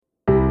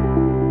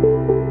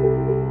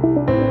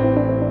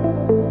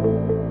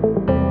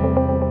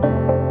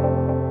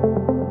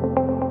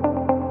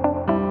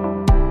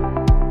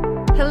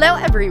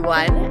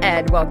everyone,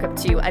 and welcome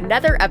to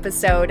another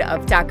episode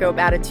of Taco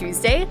Bata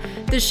Tuesday,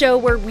 the show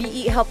where we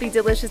eat healthy,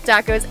 delicious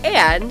tacos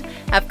and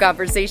have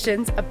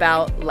conversations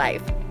about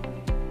life.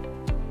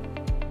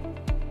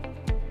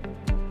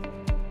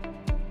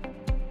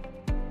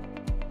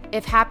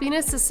 If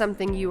happiness is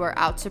something you are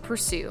out to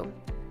pursue,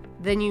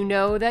 then you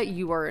know that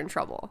you are in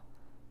trouble.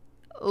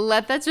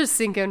 Let that just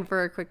sink in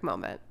for a quick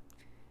moment.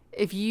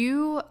 If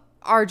you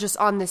are just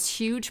on this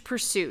huge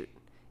pursuit,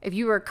 if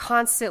you are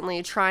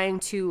constantly trying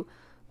to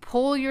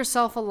pull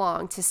yourself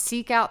along to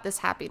seek out this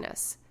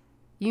happiness,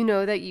 you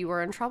know that you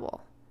are in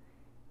trouble.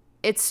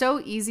 It's so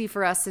easy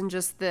for us in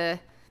just the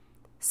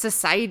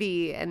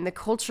society and the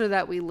culture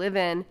that we live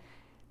in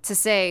to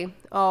say,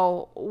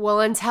 oh, well,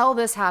 until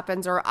this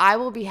happens, or I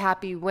will be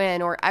happy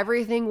when, or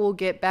everything will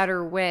get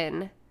better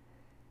when.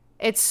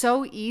 It's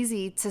so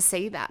easy to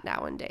say that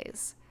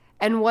nowadays.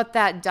 And what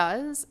that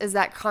does is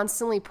that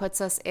constantly puts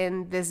us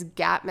in this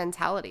gap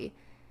mentality.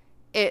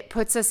 It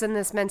puts us in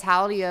this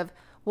mentality of,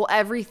 well,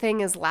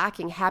 everything is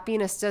lacking.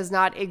 Happiness does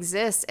not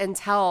exist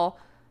until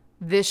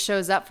this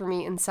shows up for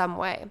me in some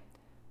way.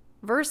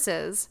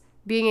 Versus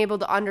being able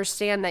to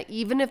understand that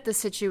even if the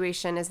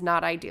situation is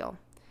not ideal,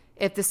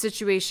 if the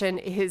situation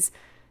is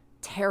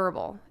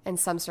terrible in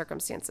some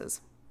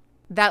circumstances,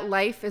 that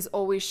life is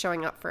always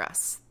showing up for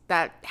us,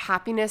 that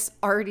happiness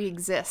already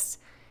exists.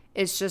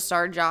 It's just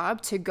our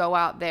job to go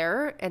out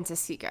there and to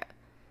seek it.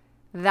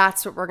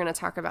 That's what we're going to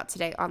talk about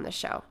today on the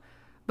show.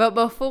 But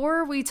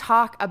before we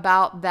talk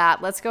about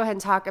that, let's go ahead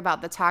and talk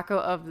about the taco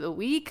of the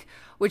week,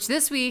 which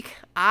this week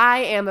I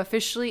am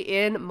officially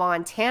in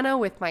Montana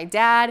with my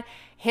dad.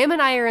 Him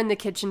and I are in the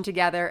kitchen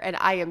together, and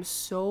I am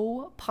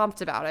so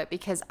pumped about it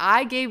because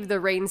I gave the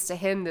reins to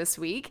him this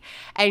week,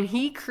 and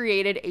he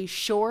created a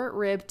short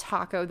rib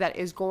taco that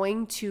is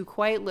going to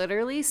quite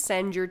literally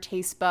send your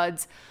taste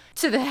buds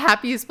to the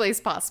happiest place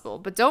possible.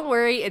 But don't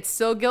worry, it's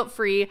still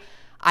guilt-free.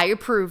 I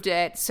approved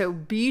it, so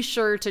be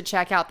sure to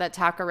check out that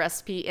taco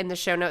recipe in the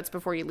show notes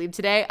before you leave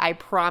today. I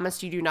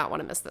promise you do not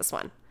want to miss this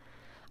one.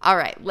 All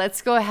right,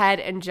 let's go ahead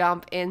and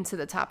jump into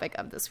the topic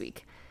of this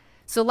week.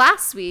 So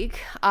last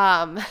week,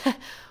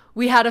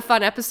 we had a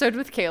fun episode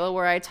with Kayla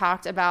where I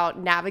talked about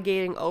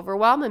navigating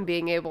overwhelm and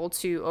being able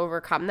to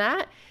overcome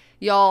that.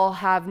 Y'all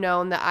have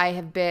known that I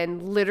have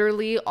been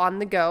literally on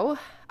the go.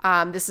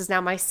 This is now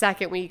my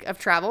second week of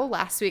travel.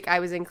 Last week, I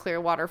was in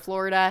Clearwater,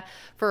 Florida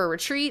for a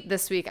retreat.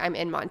 This week, I'm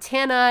in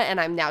Montana, and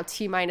I'm now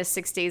T-minus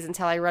 6 days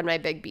until I run my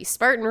Big B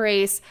Spartan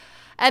race.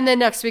 And then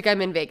next week,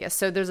 I'm in Vegas.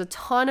 So there's a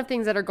ton of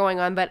things that are going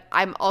on, but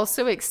I'm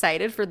also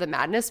excited for the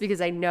madness because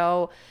I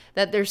know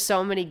that there's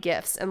so many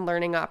gifts and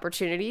learning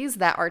opportunities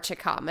that are to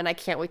come, and I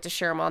can't wait to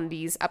share them on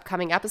these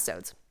upcoming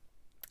episodes.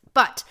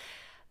 But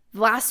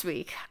last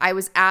week, I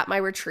was at my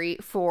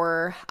retreat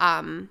for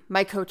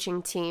my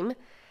coaching team,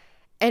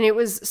 and it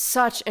was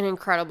such an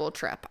incredible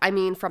trip. I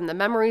mean, from the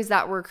memories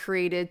that were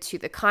created to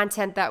the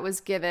content that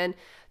was given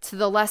to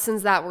the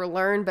lessons that were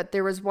learned. But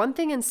there was one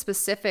thing in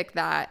specific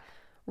that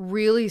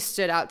really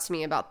stood out to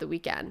me about the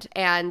weekend.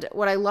 And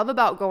what I love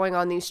about going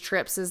on these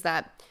trips is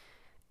that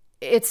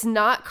it's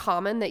not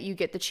common that you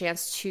get the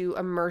chance to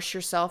immerse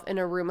yourself in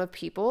a room of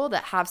people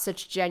that have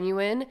such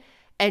genuine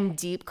and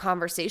deep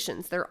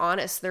conversations. They're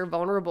honest, they're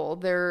vulnerable,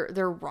 they're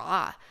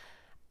raw.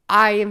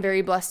 I am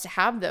very blessed to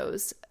have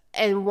those.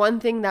 And one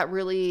thing that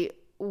really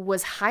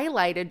was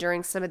highlighted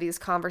during some of these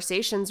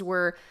conversations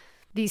were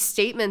these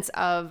statements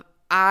of,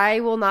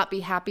 I will not be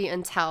happy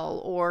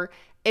until, or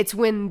it's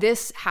when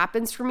this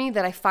happens for me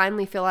that I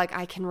finally feel like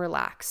I can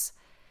relax.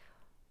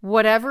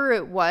 Whatever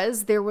it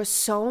was, there was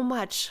so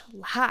much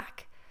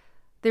lack.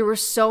 There were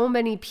so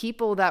many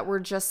people that were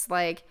just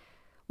like,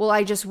 well,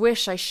 I just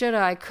wish I shoulda,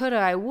 I coulda,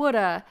 I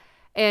woulda.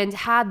 And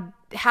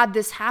had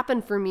this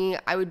happen for me,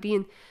 I would be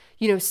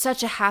in,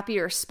 such a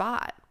happier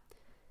spot.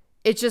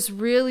 It just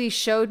really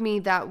showed me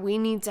that we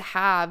need to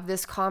have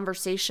this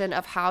conversation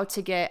of how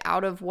to get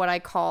out of what I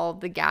call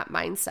the gap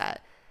mindset,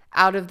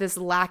 out of this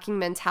lacking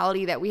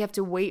mentality that we have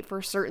to wait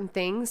for certain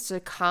things to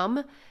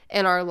come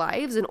in our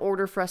lives in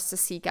order for us to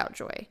seek out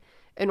joy,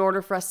 in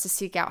order for us to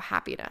seek out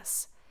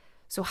happiness.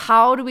 So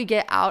how do we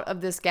get out of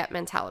this gap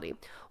mentality?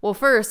 Well,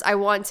 first, I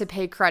want to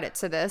pay credit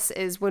to this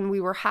is when we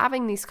were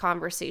having these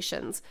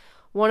conversations,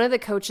 one of the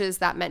coaches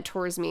that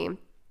mentors me,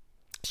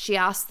 she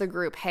asked the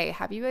group, hey,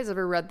 have you guys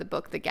ever read the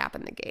book, The Gap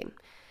and the Gain?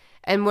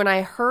 And when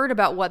I heard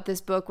about what this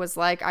book was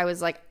like, I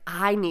was like,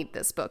 I need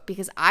this book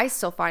because I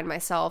still find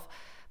myself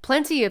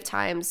plenty of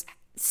times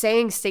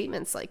saying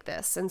statements like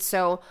this. And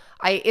so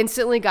I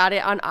instantly got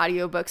it on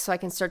audiobook so I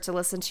can start to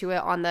listen to it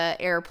on the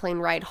airplane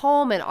ride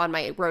home and on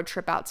my road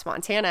trip out to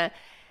Montana.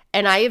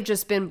 And I have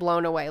just been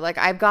blown away. Like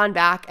I've gone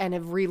back and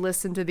have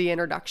re-listened to the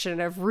introduction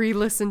and I've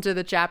re-listened to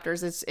the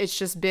chapters. It's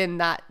just been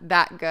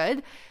that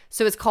good.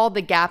 So it's called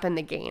The Gap and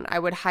the Gain. I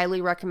would highly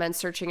recommend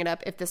searching it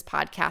up if this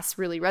podcast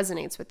really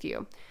resonates with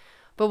you.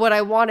 But what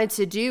I wanted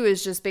to do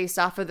is just based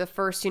off of the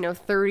first,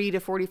 30 to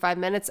 45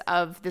 minutes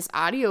of this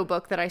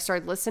audiobook that I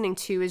started listening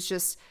to is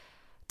just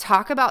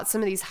talk about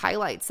some of these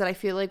highlights that I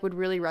feel like would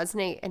really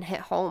resonate and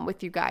hit home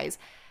with you guys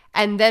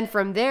And then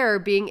from there,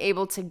 being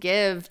able to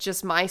give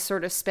just my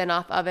sort of spin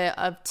off of it,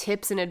 of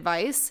tips and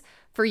advice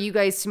for you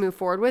guys to move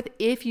forward with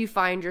if you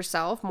find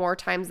yourself more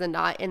times than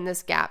not in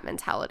this gap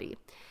mentality.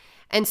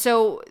 And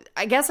so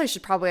I guess I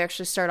should probably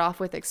actually start off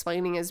with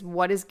explaining is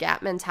what is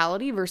gap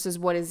mentality versus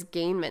what is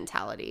gain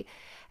mentality.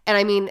 And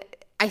I mean,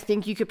 I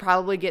think you could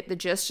probably get the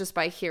gist just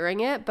by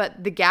hearing it,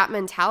 but the gap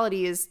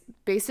mentality is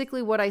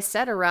basically what I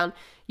said around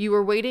you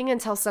were waiting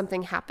until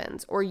something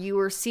happens, or you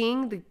were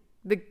seeing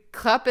the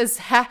cup as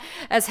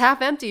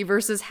half empty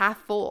versus half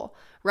full,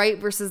 right?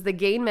 Versus the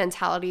gain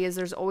mentality is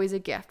there's always a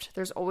gift.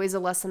 There's always a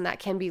lesson that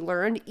can be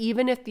learned,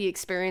 even if the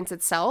experience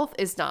itself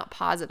is not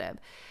positive.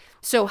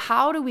 So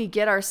how do we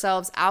get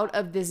ourselves out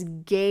of this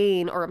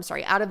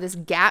out of this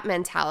gap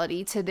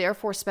mentality to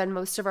therefore spend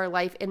most of our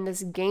life in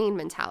this gain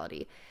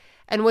mentality?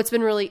 And what's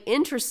been really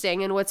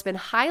interesting and what's been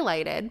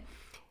highlighted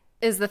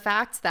is the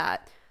fact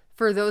that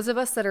for those of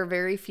us that are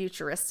very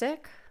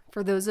futuristic,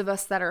 for those of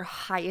us that are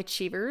high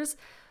achievers,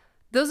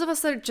 those of us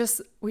that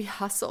we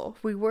hustle,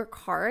 we work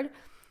hard,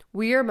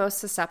 we are most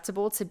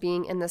susceptible to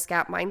being in this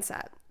gap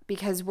mindset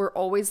because we're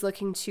always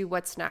looking to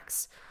what's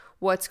next,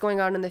 what's going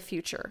on in the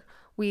future.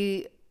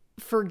 We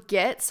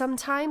forget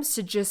sometimes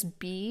to just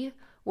be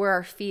where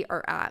our feet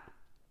are at.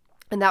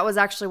 And that was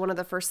actually one of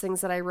the first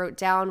things that I wrote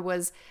down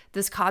was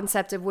this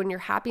concept of when your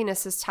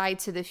happiness is tied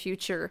to the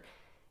future,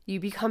 you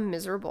become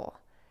miserable.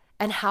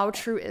 And how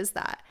true is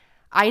that?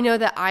 I know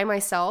that I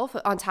myself,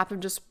 on top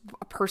of just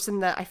a person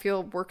that I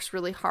feel works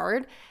really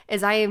hard,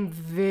 is I am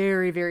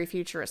very, very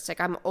futuristic.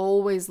 I'm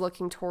always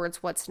looking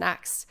towards what's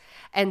next.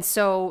 And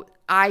so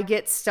I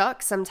get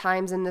stuck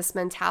sometimes in this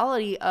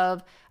mentality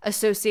of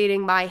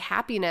associating my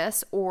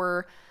happiness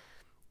or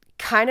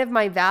kind of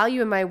my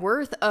value and my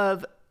worth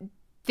of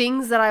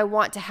things that I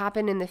want to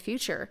happen in the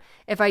future.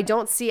 If I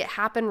don't see it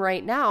happen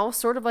right now,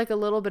 sort of like a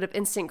little bit of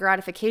instant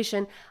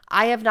gratification,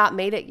 I have not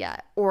made it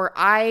yet, or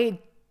I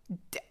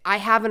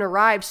haven't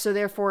arrived, so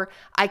therefore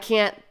I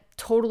can't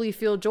totally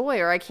feel joy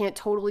or I can't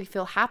totally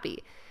feel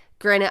happy.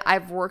 Granted,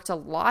 I've worked a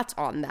lot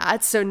on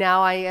that, so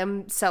now I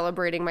am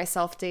celebrating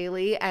myself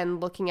daily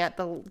and looking at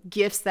the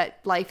gifts that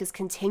life is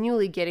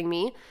continually getting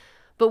me.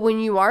 But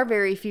when you are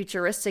very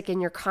futuristic and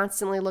you're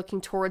constantly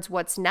looking towards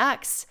what's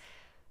next,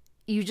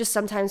 you just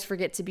sometimes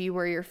forget to be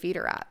where your feet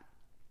are at.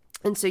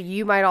 And so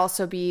you might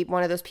also be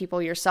one of those people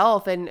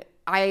yourself. And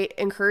I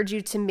encourage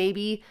you to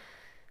maybe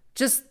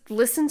just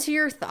listen to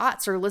your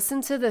thoughts or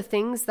listen to the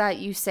things that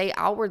you say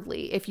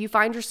outwardly. If you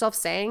find yourself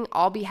saying,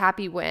 I'll be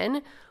happy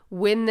when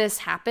this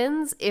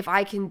happens, if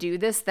I can do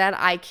this, then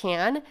I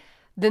can,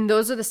 then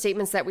those are the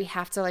statements that we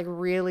have to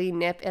really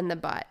nip in the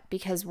butt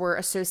because we're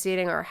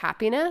associating our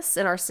happiness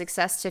and our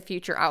success to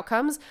future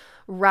outcomes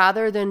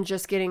rather than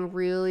just getting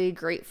really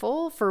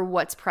grateful for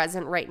what's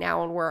present right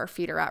now and where our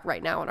feet are at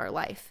right now in our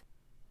life.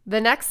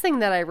 The next thing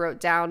that I wrote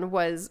down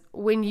was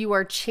when you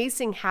are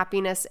chasing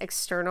happiness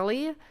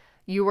externally,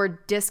 you are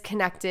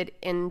disconnected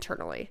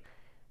internally.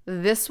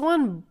 This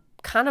one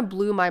kind of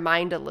blew my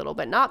mind a little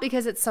bit, not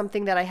because it's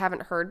something that I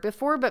haven't heard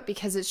before, but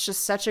because it's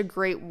just such a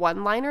great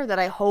one-liner that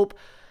I hope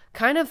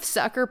kind of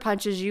sucker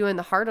punches you in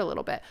the heart a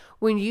little bit.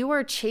 When you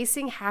are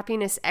chasing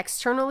happiness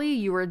externally,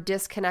 you are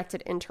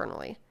disconnected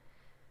internally.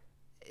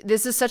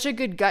 This is such a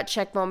good gut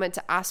check moment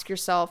to ask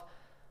yourself,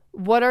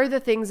 what are the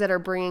things that are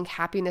bringing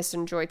happiness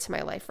and joy to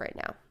my life right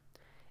now?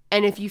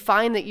 And if you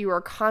find that you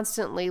are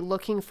constantly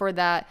looking for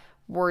that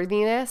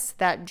worthiness,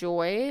 that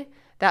joy,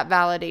 that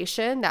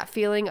validation, that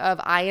feeling of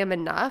I am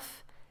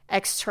enough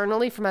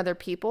externally from other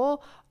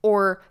people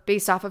or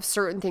based off of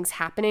certain things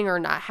happening or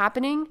not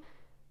happening,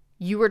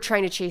 you are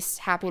trying to chase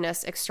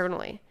happiness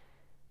externally.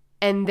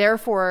 And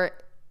therefore,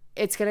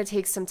 it's going to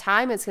take some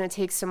time. It's going to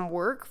take some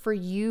work for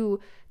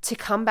you to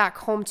come back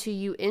home to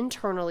you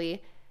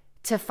internally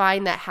to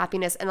find that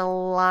happiness and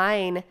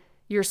align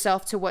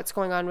yourself to what's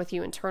going on with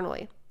you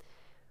internally.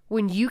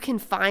 When you can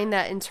find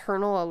that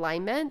internal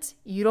alignment,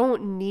 you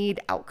don't need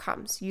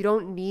outcomes. You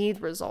don't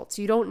need results.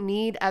 You don't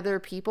need other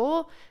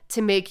people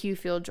to make you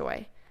feel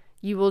joy.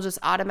 You will just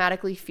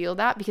automatically feel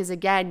that because,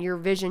 again, your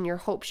vision, your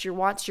hopes, your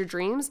wants, your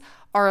dreams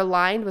are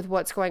aligned with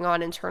what's going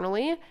on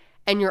internally,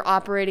 and you're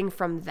operating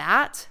from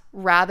that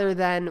rather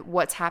than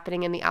what's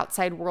happening in the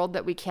outside world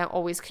that we can't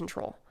always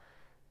control.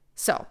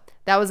 So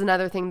that was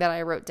another thing that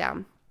I wrote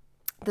down.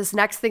 This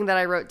next thing that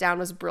I wrote down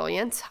was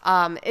brilliant.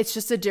 It's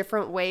just a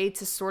different way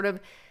to sort of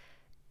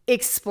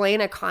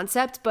explain a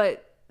concept,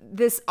 but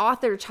this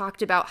author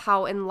talked about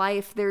how in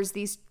life there's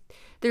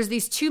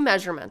these two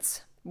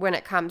measurements when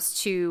it comes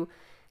to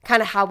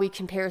kind of how we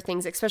compare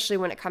things, especially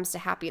when it comes to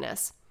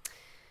happiness.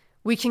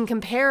 We can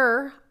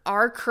compare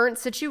our current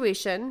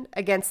situation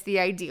against the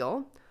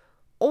ideal,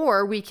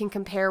 or we can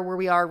compare where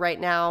we are right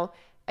now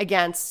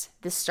against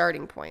the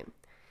starting point.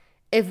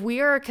 If we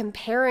are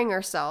comparing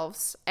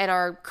ourselves and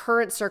our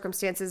current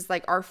circumstances,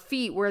 like our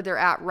feet, where they're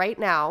at right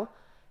now,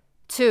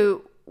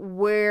 to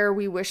where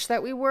we wish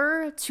that we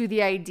were, to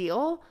the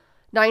ideal,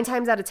 9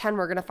 times out of 10,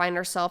 we're going to find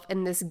ourselves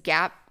in this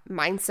gap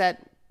mindset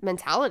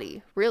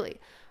mentality, really.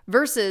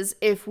 Versus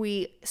if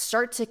we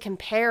start to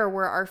compare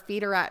where our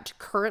feet are at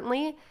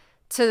currently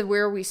to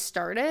where we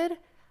started,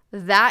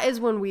 that is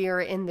when we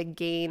are in the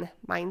gain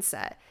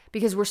mindset,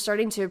 because we're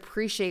starting to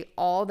appreciate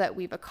all that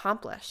we've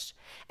accomplished.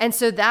 And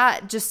so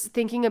that, just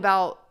thinking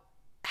about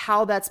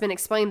how that's been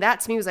explained, that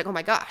to me was like, oh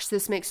my gosh,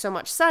 this makes so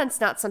much sense.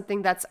 Not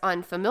something that's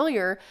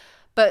unfamiliar,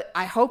 but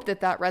I hope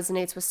that that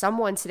resonates with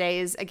someone today.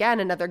 Is, again,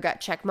 another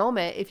gut check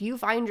moment. If you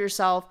find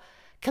yourself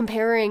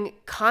comparing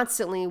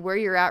constantly where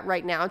you're at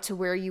right now to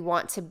where you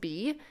want to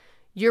be,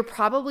 you're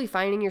probably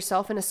finding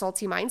yourself in a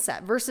salty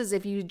mindset, versus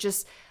if you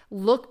just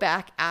look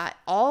back at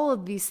all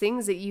of these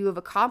things that you have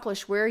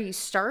accomplished, where you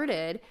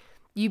started,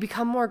 you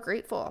become more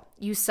grateful.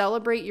 You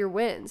celebrate your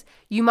wins.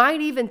 You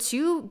might even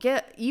too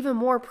get even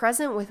more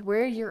present with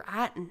where you're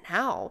at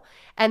now.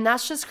 And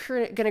that's just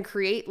going to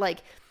create like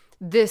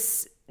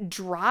this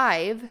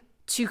drive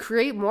to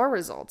create more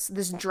results,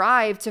 this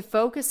drive to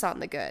focus on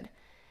the good.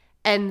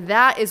 And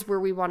that is where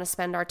we want to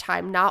spend our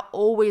time, not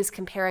always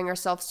comparing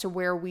ourselves to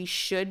where we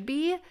should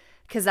be,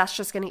 because that's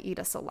just going to eat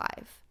us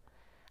alive.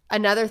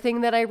 Another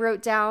thing that I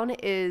wrote down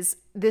is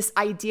this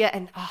idea,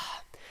 and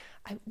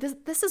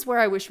this is where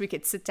I wish we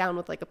could sit down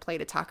with like a plate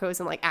of tacos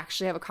and like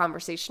actually have a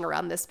conversation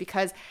around this,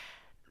 because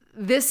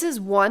this is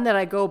one that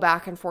I go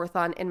back and forth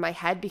on in my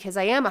head, because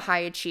I am a high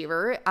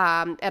achiever,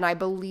 and I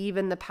believe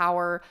in the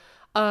power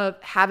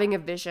of having a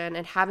vision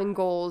and having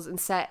goals and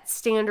set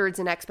standards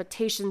and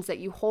expectations that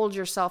you hold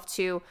yourself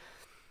to.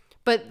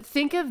 But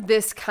think of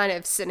this kind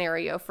of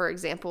scenario, for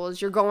example,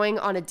 is you're going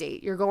on a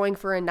date, you're going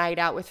for a night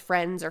out with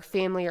friends or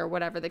family or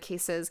whatever the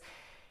case is,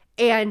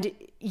 and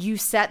you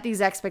set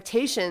these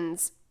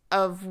expectations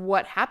of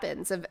what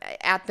happens, of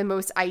at the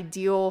most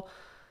ideal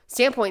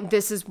standpoint,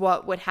 this is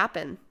what would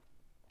happen.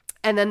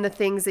 And then the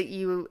things that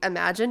you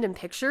imagined and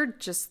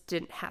pictured just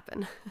didn't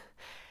happen.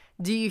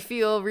 Do you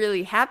feel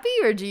really happy,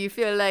 or do you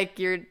feel like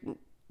you're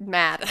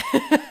mad?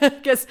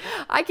 Because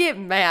I get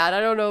mad.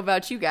 I don't know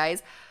about you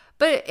guys,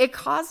 but it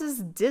causes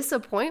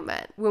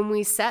disappointment when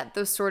we set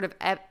those sort of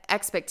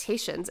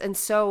expectations. And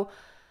so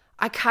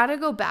I kind of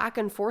go back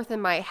and forth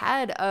in my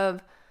head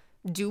of,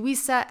 do we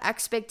set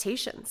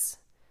expectations?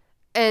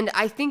 And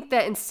I think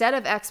that instead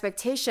of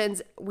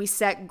expectations, we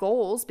set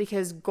goals,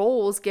 because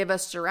goals give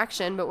us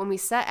direction. But when we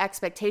set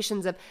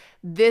expectations of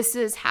this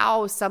is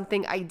how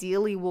something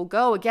ideally will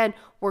go, again,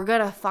 we're going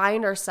to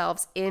find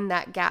ourselves in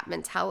that gap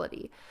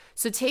mentality.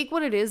 So take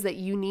what it is that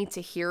you need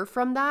to hear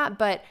from that,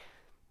 but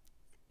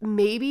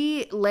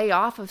maybe lay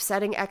off of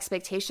setting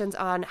expectations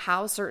on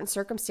how certain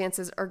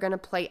circumstances are going to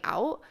play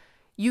out.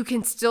 You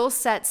can still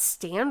set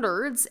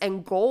standards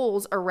and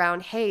goals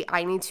around, hey,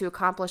 I need to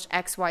accomplish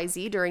X, Y,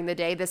 Z during the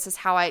day. This is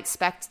how I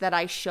expect that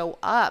I show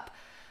up.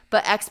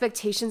 But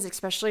expectations,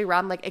 especially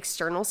around like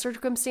external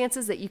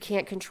circumstances that you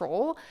can't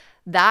control,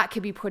 that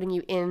could be putting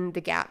you in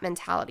the gap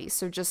mentality.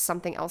 So just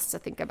something else to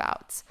think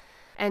about.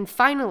 And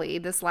finally,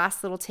 this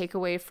last little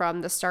takeaway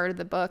from the start of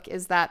the book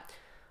is that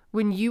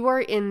when you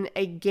are in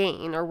a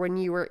gain, or when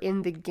you are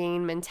in the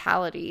gain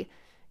mentality,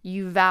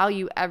 you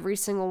value every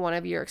single one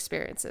of your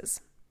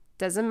experiences.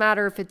 Doesn't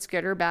matter if it's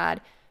good or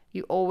bad,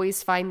 you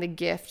always find the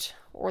gift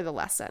or the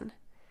lesson.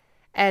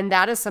 And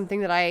that is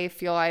something that I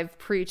feel I've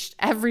preached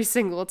every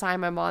single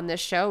time I'm on this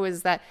show,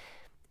 is that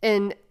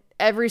in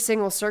every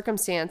single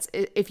circumstance,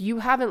 if you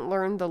haven't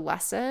learned the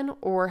lesson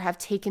or have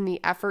taken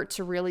the effort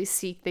to really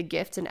seek the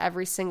gift in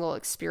every single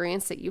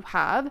experience that you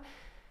have,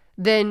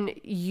 then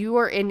you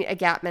are in a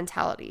gap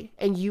mentality,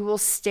 and you will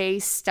stay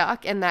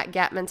stuck in that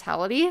gap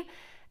mentality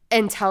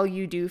until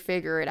you do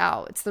figure it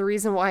out. It's the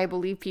reason why I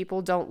believe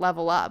people don't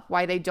level up,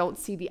 why they don't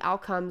see the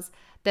outcomes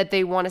that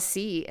they want to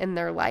see in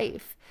their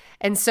life.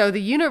 And so the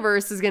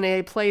universe is going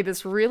to play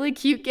this really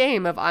cute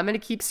game of, I'm going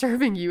to keep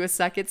serving you a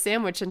second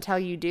sandwich until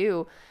you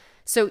do.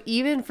 So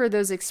even for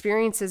those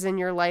experiences in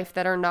your life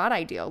that are not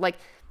ideal, like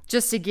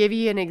just to give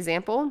you an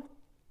example,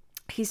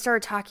 he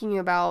started talking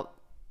about,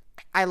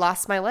 I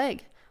lost my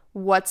leg.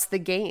 What's the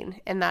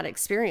gain in that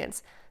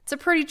experience? It's a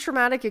pretty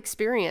traumatic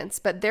experience,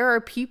 but there are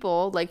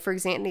people like, for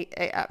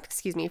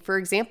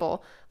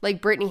example,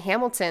 like Brittany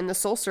Hamilton, the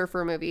Soul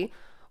Surfer movie,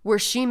 where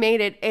she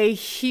made it a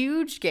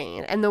huge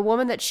gain. And the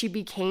woman that she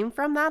became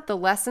from that, the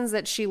lessons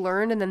that she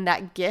learned, and then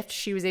that gift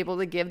she was able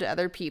to give to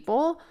other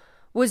people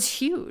was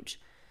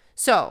huge.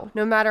 So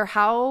no matter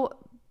how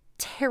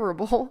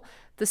terrible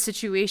the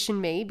situation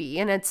may be,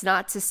 and it's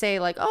not to say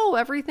like, oh,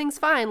 everything's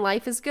fine,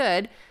 life is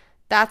good.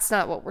 That's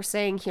not what we're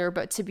saying here,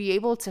 but to be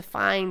able to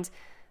find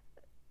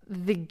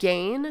the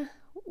gain,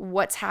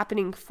 what's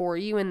happening for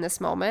you in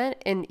this moment,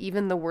 and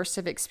even the worst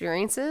of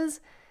experiences,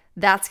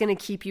 that's going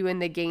to keep you in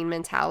the gain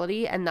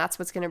mentality, and that's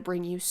what's going to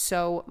bring you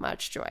so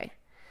much joy.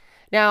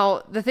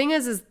 Now, the thing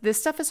is this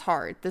stuff is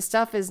hard. This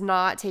stuff is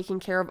not taken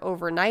care of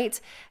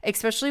overnight,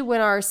 especially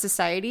when our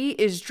society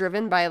is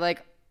driven by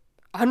like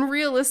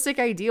unrealistic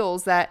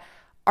ideals that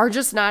are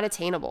just not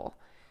attainable.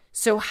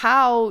 So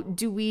how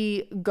do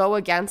we go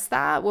against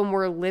that when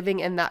we're living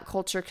in that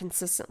culture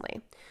consistently?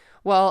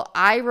 Well,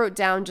 I wrote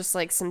down just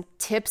like some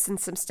tips and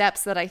some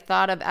steps that I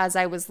thought of as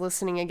I was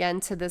listening again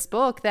to this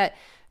book that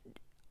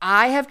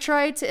I have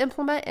tried to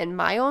implement in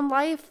my own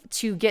life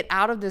to get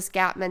out of this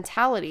gap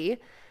mentality.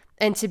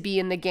 and to be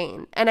in the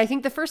gain. And I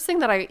think the first thing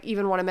that I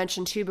even want to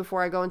mention too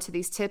before I go into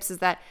these tips is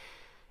that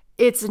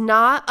it's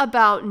not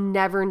about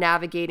never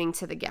navigating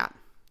to the gap.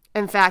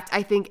 In fact,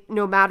 I think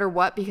no matter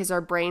what, because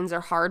our brains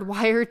are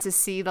hardwired to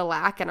see the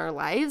lack in our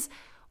lives,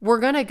 we're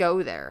going to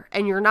go there.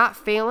 And you're not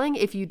failing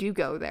if you do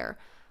go there.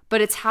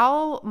 But it's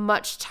how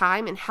much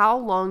time and how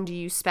long do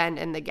you spend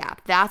in the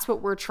gap? That's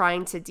what we're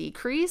trying to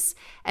decrease.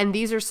 And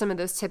these are some of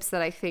those tips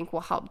that I think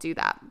will help do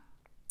that.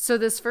 So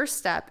this first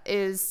step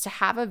is to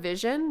have a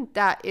vision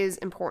that is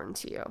important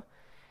to you.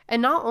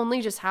 And not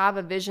only just have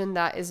a vision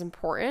that is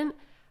important,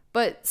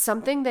 but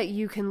something that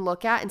you can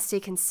look at and stay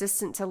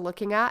consistent to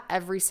looking at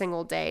every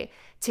single day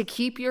to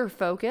keep your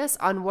focus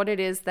on what it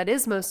is that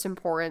is most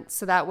important,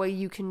 so that way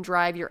you can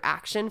drive your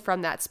action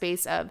from that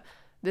space of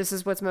this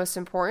is what's most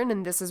important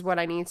and this is what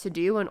I need to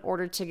do in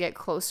order to get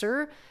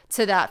closer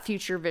to that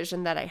future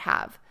vision that I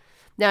have.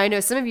 Now, I know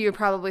some of you are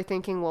probably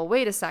thinking, well,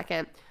 wait a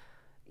second.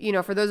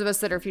 For those of us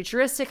that are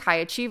futuristic, high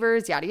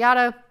achievers, yada,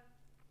 yada,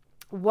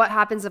 what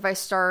happens if I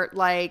start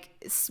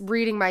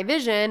reading my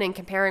vision and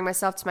comparing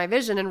myself to my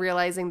vision and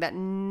realizing that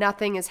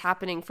nothing is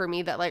happening for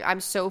me, that I'm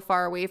so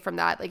far away from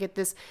that,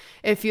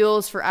 it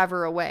feels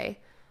forever away.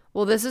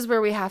 Well, this is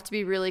where we have to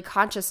be really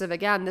conscious of,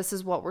 again, this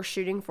is what we're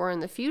shooting for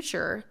in the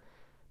future,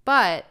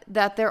 but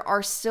that there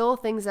are still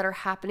things that are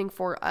happening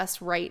for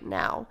us right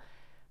now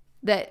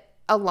that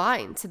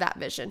align to that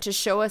vision, to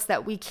show us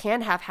that we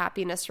can have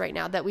happiness right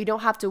now, that we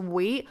don't have to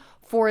wait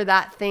for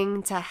that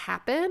thing to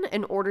happen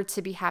in order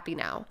to be happy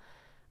now.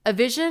 A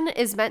vision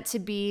is meant to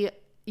be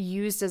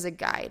used as a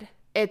guide.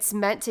 It's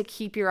meant to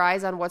keep your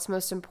eyes on what's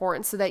most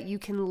important so that you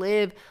can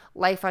live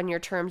life on your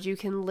terms. You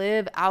can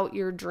live out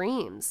your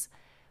dreams.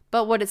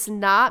 But what it's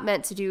not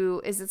meant to do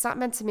is it's not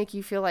meant to make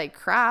you feel like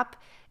crap.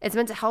 It's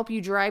meant to help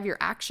you drive your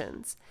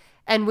actions.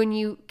 And when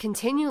you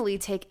continually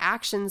take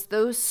actions,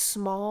 those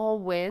small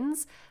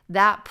wins,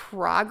 that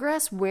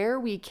progress, where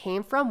we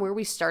came from, where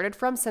we started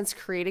from since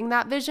creating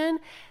that vision,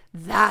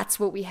 that's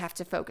what we have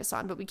to focus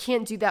on. But we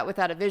can't do that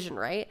without a vision,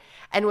 right?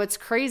 And what's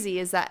crazy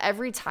is that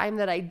every time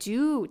that I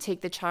do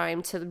take the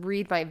time to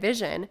read my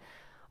vision,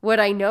 what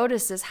I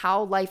notice is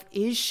how life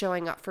is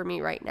showing up for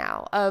me right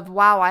now. Of,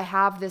 wow, I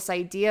have this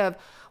idea of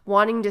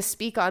wanting to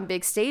speak on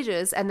big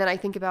stages. And then I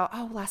think about,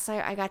 oh, last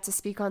night I got to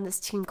speak on this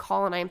team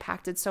call and I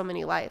impacted so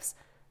many lives.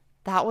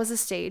 That was a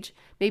stage.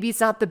 Maybe it's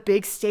not the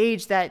big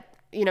stage that,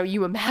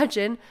 you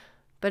imagine,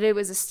 but it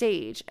was a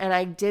stage. And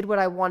I did what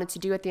I wanted to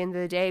do at the end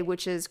of the day,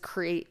 which is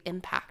create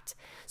impact.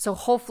 So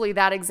hopefully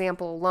that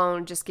example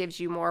alone just gives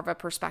you more of a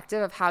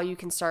perspective of how you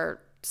can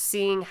start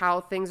seeing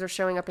how things are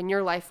showing up in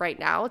your life right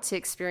now to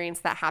experience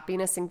that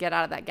happiness and get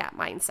out of that gap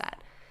mindset.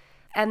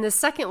 And the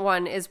second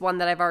one is one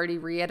that I've already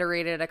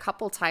reiterated a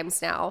couple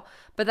times now,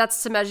 but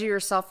that's to measure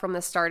yourself from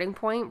the starting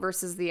point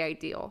versus the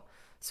ideal.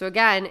 So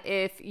again,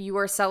 if you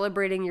are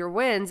celebrating your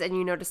wins and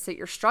you notice that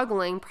you're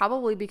struggling,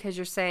 probably because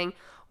you're saying,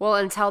 well,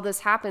 until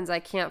this happens, I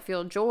can't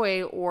feel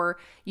joy, or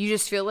you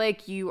just feel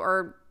like you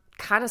are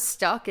kind of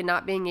stuck and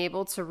not being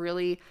able to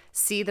really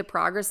see the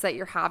progress that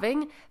you're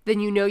having, then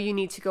you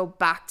need to go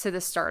back to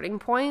the starting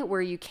point where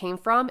you came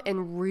from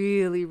and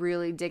really,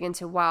 really dig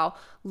into, wow,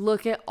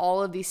 look at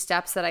all of these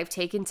steps that I've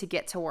taken to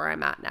get to where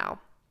I'm at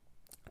now.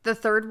 The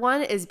third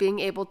one is being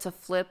able to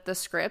flip the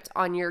script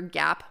on your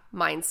gap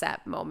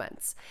mindset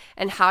moments.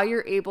 And how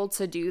you're able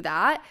to do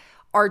that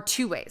are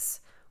two ways.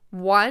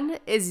 One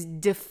is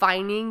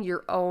defining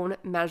your own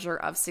measure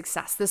of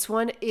success. This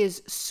one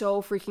is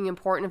so freaking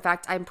important. In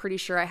fact, I'm pretty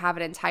sure I have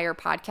an entire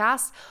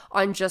podcast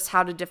on just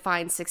how to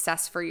define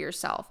success for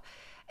yourself.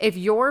 If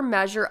your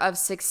measure of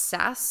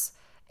success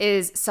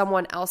is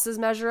someone else's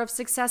measure of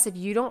success, if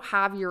you don't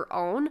have your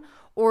own,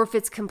 or if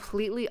it's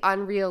completely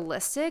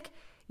unrealistic,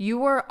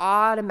 you are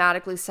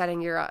automatically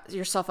setting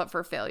yourself up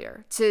for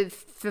failure, to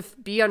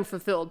be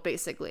unfulfilled,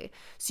 basically.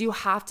 So you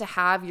have to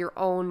have your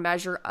own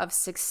measure of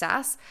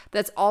success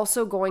that's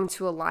also going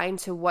to align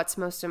to what's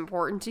most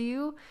important to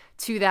you,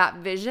 to that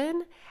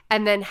vision,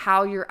 and then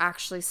how you're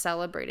actually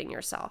celebrating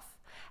yourself.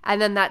 And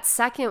then that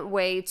second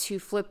way to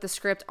flip the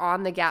script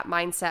on the gap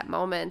mindset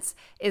moments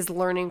is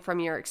learning from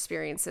your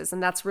experiences.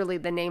 And that's really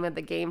the name of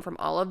the game from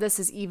all of this,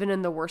 is even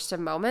in the worst of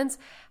moments,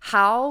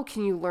 how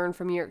can you learn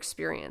from your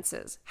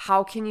experiences?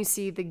 How can you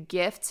see the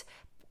gift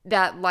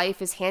that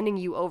life is handing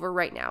you over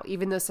right now,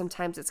 even though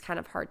sometimes it's kind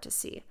of hard to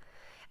see?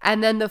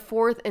 And then the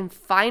fourth and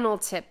final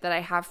tip that I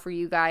have for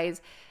you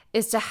guys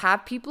is to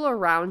have people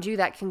around you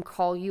that can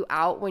call you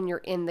out when you're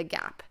in the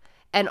gap,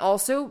 and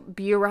also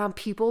be around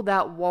people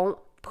that won't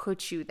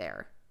put you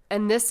there.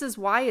 And this is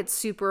why it's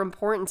super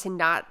important to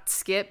not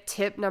skip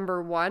tip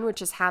number 1,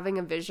 which is having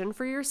a vision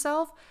for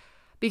yourself.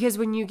 Because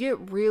when you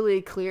get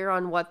really clear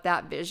on what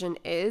that vision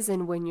is,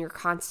 and when you're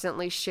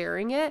constantly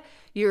sharing it,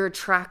 you're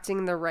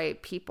attracting the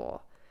right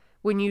people.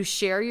 When you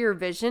share your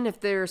vision, if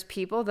there's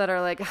people that are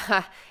like,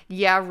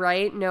 yeah,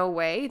 right, no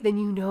way, then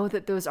you know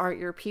that those aren't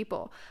your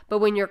people. But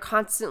when you're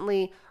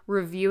constantly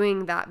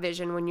reviewing that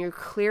vision, when you're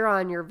clear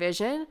on your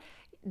vision,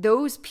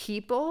 those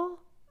people,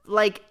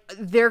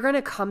 they're going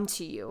to come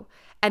to you.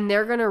 and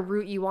they're going to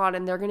root you on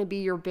and they're going to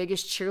be your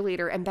biggest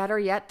cheerleader. And better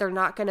yet, they're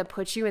not going to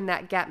put you in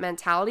that gap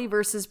mentality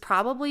versus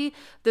probably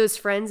those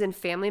friends and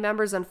family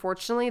members,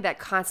 unfortunately, that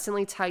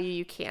constantly tell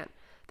you can't,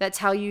 that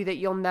tell you that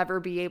you'll never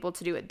be able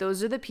to do it.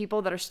 Those are the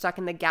people that are stuck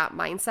in the gap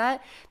mindset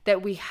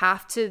that we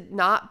have to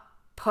not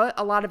put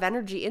a lot of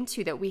energy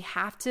into, that we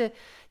have to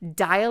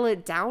dial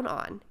it down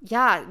on.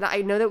 Yeah,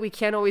 I know that we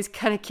can't always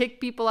kind of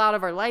kick people out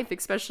of our life,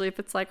 especially if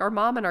it's like our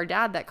mom and our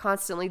dad that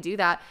constantly do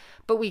that,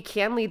 but we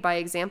can lead by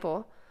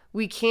example.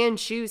 We can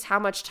choose how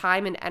much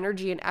time and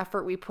energy and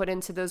effort we put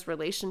into those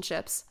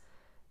relationships.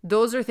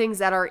 Those are things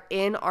that are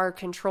in our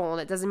control,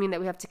 and it doesn't mean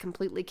that we have to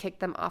completely kick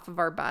them off of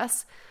our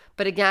bus.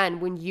 But again,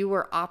 when you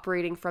are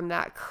operating from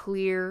that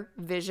clear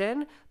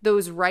vision,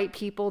 those right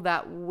people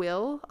that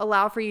will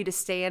allow for you to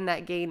stay in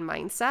that gain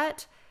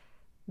mindset,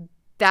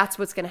 that's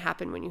what's going to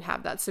happen when you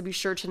have that. So be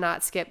sure to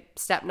not skip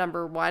step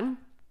number 1.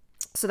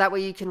 So that way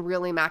you can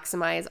really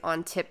maximize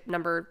on tip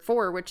number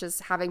 4, which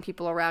is having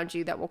people around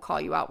you that will call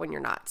you out when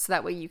you're not. So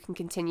that way you can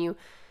continue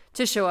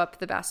to show up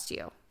the best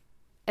you.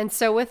 And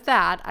so with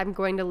that, I'm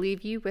going to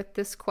leave you with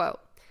this quote.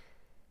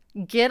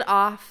 Get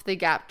off the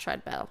gap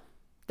treadmill.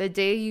 The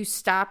day you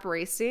stop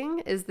racing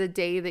is the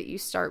day that you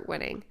start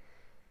winning.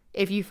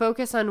 If you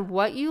focus on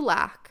what you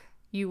lack,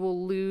 you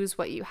will lose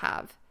what you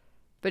have.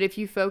 But if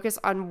you focus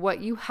on what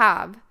you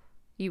have,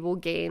 you will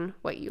gain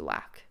what you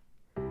lack.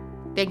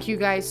 Thank you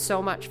guys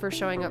so much for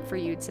showing up for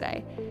you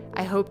today.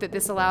 I hope that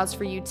this allows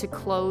for you to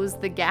close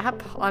the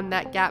gap on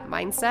that gap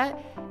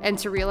mindset and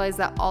to realize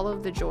that all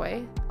of the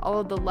joy, all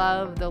of the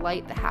love, the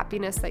light, the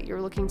happiness that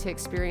you're looking to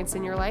experience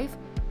in your life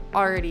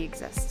already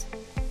exist.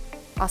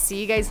 I'll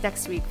see you guys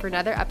next week for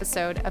another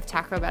episode of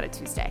Taco About It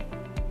Tuesday.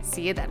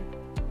 See you then.